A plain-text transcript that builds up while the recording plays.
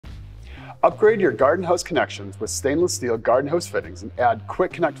Upgrade your garden hose connections with stainless steel garden hose fittings and add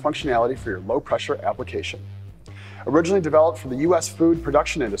quick connect functionality for your low pressure application. Originally developed for the U.S. food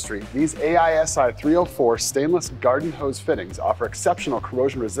production industry, these AISI 304 stainless garden hose fittings offer exceptional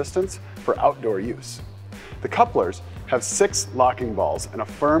corrosion resistance for outdoor use. The couplers have 6 locking balls and a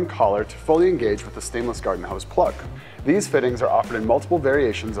firm collar to fully engage with the stainless garden hose plug. These fittings are offered in multiple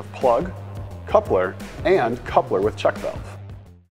variations of plug, coupler, and coupler with check valve.